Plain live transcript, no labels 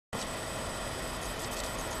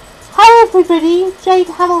Hi everybody, Jade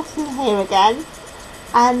Hamilton here again,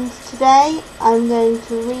 and today I'm going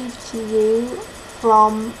to read to you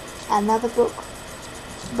from another book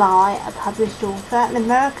by a published author, an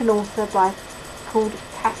American author called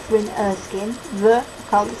Kathryn Erskine. I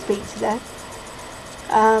can't speak today.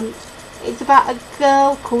 It's about a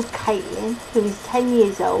girl called Caitlin who is 10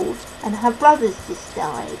 years old and her brother's just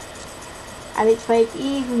died. And it's made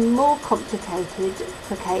even more complicated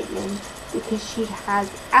for Caitlin because she has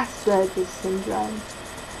Asperger's syndrome,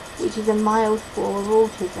 which is a mild form of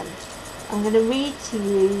autism. I'm going to read to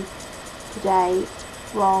you today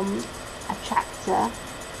from a chapter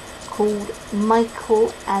called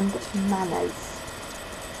Michael and Manners.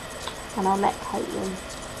 And I'll let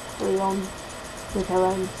Caitlin carry on with her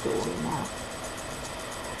own story now.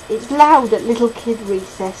 It's loud at little kid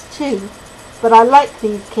recess too, but I like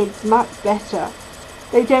these kids much better.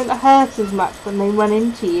 They don't hurt as much when they run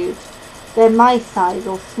into you. They're my size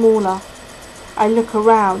or smaller. I look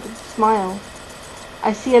around and smile.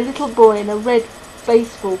 I see a little boy in a red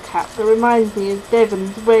baseball cap that reminds me of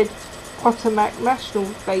Devon's red Potomac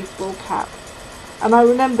Nationals baseball cap. And I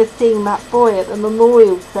remember seeing that boy at the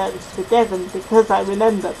memorial service for Devon because I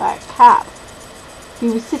remember that cap. He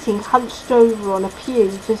was sitting hunched over on a pew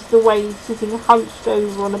just the way he's sitting hunched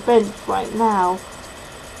over on a bench right now.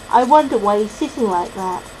 I wonder why he's sitting like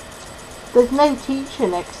that. There's no teacher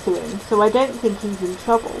next to him, so I don't think he's in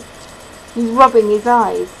trouble. He's rubbing his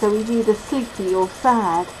eyes, so he's either sleepy or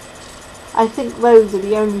sad. I think those are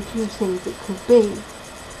the only two things it could be.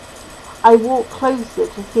 I walk closer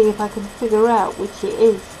to see if I can figure out which it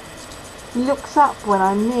is. He looks up when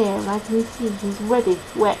I'm near and I can see his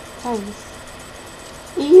reddish, wet face.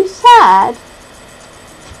 Are you sad?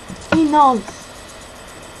 He nods.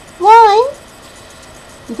 Why?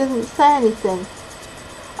 He doesn't say anything.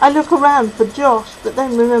 I look around for Josh, but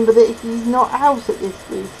then remember that he's not out at this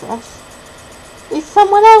recess. Is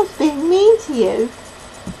someone else being mean to you?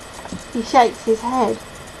 He shakes his head.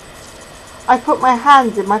 I put my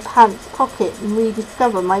hands in my pants pocket and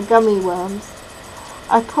rediscover my gummy worms.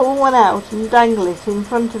 I pull one out and dangle it in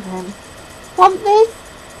front of him. Want this?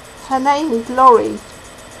 Her name is Laurie.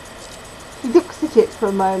 He looks at it for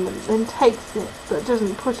a moment, then takes it, but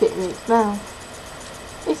doesn't put it in its mouth.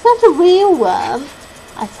 It's not a real worm,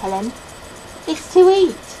 I tell him. It's to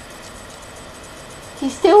eat. He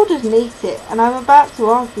still doesn't eat it, and I'm about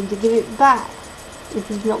to ask him to give it back if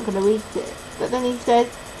he's not going to eat it. But then he says,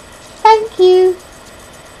 "Thank you."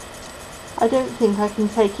 I don't think I can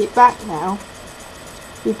take it back now.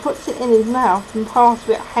 He puts it in his mouth and part of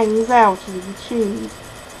it hangs out as he chews.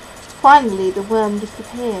 Finally the worm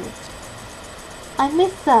disappears. I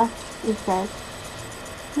miss her, he says.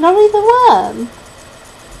 Laurie the worm?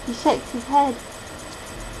 He shakes his head.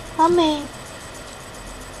 Mummy.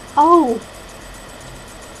 Oh.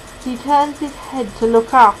 He turns his head to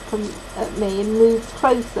look up at me and moves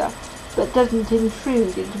closer, but doesn't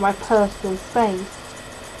intrude into my personal space.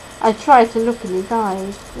 I try to look in his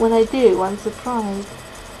eyes. When I do, I'm surprised.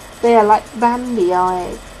 They are like Bambi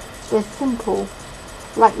eyes. They're simple,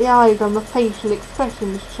 like the eyes on the facial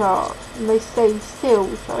expressions chart, and they stay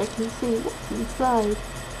still so I can see what's inside.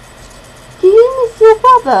 Do you miss your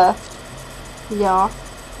brother? He asks.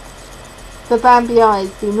 The Bambi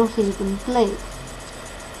eyes do not even blink.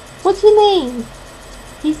 What do you mean?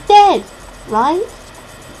 He's dead, right?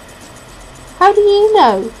 How do you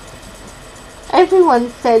know? Everyone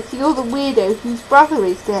says you're the weirdo whose brother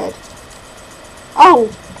is dead. Oh,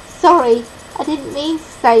 sorry, I didn't mean to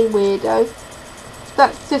say weirdo.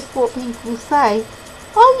 That's just what people say.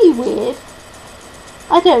 Are you weird?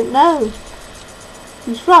 I don't know.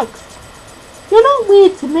 He shrugs. You're not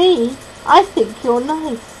weird to me. I think you're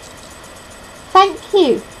nice. Thank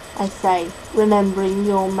you, I say, remembering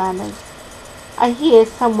your manners. I hear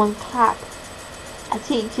someone clap. A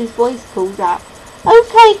teacher's voice calls out,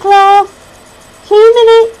 "Okay, class, 2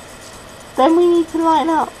 minutes. Then we need to line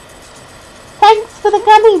up. Thanks for the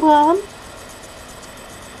gummy worm."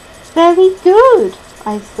 Very good,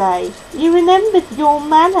 I say. You remembered your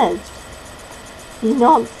manners. He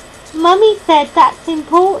nods. Mummy said that's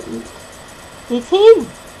important. It is.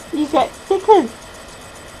 You get stickers.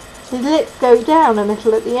 His lips go down a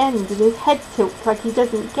little at the end and his head tilts like he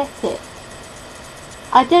doesn't get it.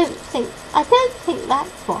 I don't think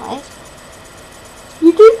that's why.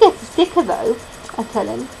 You do get a sticker though, I tell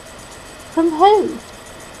him. From who?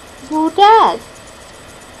 Your dad.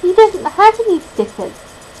 He doesn't have any stickers.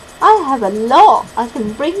 I have a lot. I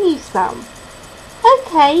can bring you some.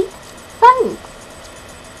 Okay, thanks.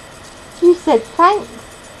 You said thanks.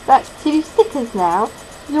 That's 2 stickers now.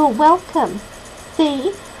 You're welcome.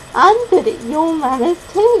 See, I'm good at your manners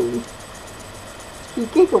too. He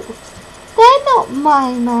giggles. They're not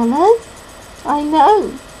my manners. I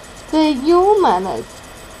know. They're your manners.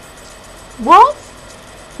 What?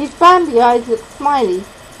 His Bambi eyes look smiley,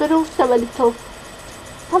 but also a little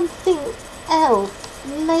something else.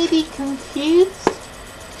 Maybe confused?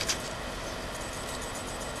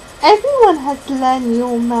 Everyone has to learn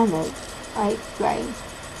your manners, I explain.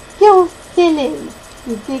 You're silly.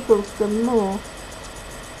 He giggles some more.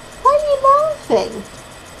 Why are you laughing?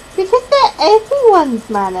 Because they're everyone's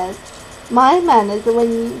manners. My manners are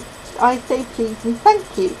when I say please and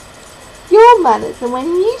thank you. Your manners are when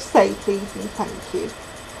you say please and thank you.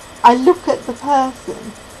 I look at the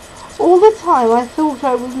person. All the time I thought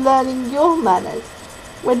I was learning your manners,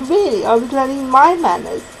 when really I was learning my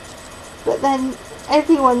manners. But then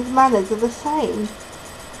everyone's manners are the same.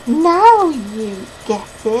 Now you get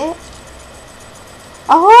it.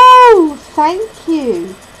 Oh, thank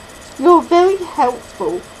you. You're very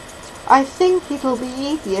helpful. I think it'll be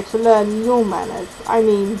easier to learn your manners,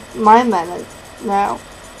 my manners, now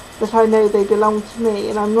that I know they belong to me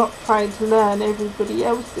and I'm not trying to learn everybody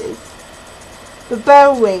else's. The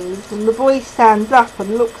bell rings and the boy stands up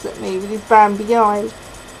and looks at me with his Bambi eyes.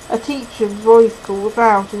 A teacher's voice calls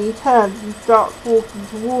out and he turns and starts walking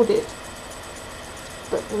toward it.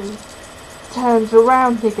 But then turns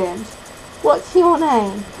around again. What's your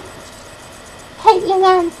name? Caitlin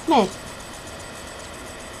Ann Smith.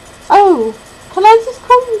 Oh, can I just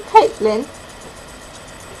call you Caitlin?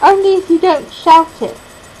 Only if you don't shout it.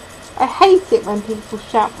 I hate it when people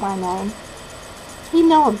shout my name. He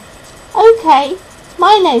nods. Okay,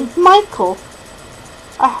 my name's Michael.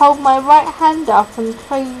 I hold my right hand up and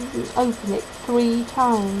close and open it 3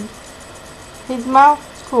 times. His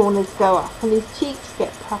mouth corners go up and his cheeks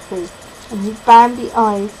get puffy and his Bambi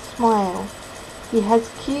eyes smile. He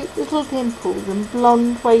has cute little dimples and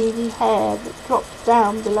blonde wavy hair that drops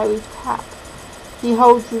down below his cap. He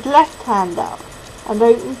holds his left hand up and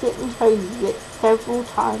opens it and closes it several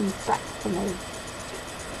times back to me.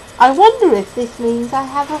 I wonder if this means I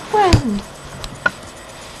have a friend.